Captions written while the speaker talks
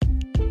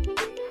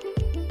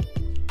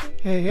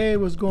Hey,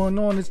 what's going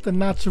on? It's the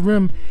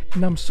Natsarim,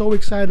 and I'm so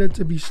excited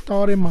to be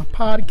starting my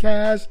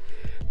podcast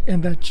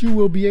and that you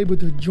will be able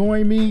to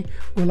join me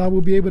where I will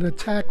be able to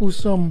tackle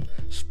some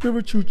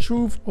spiritual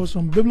truth or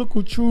some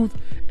biblical truth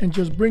and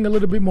just bring a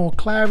little bit more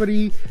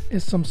clarity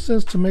and some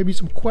sense to maybe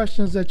some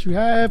questions that you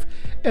have,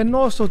 and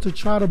also to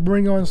try to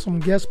bring on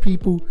some guest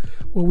people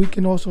where we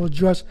can also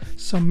address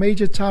some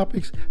major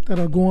topics that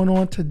are going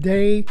on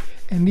today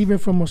and even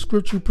from a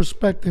scriptural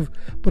perspective.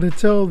 But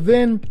until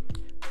then,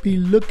 be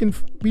looking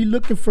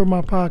for my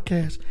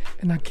podcast,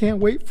 and I can't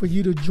wait for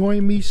you to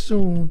join me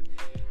soon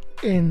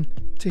and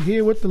to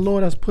hear what the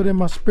Lord has put in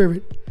my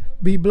spirit.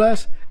 Be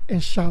blessed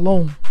and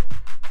shalom.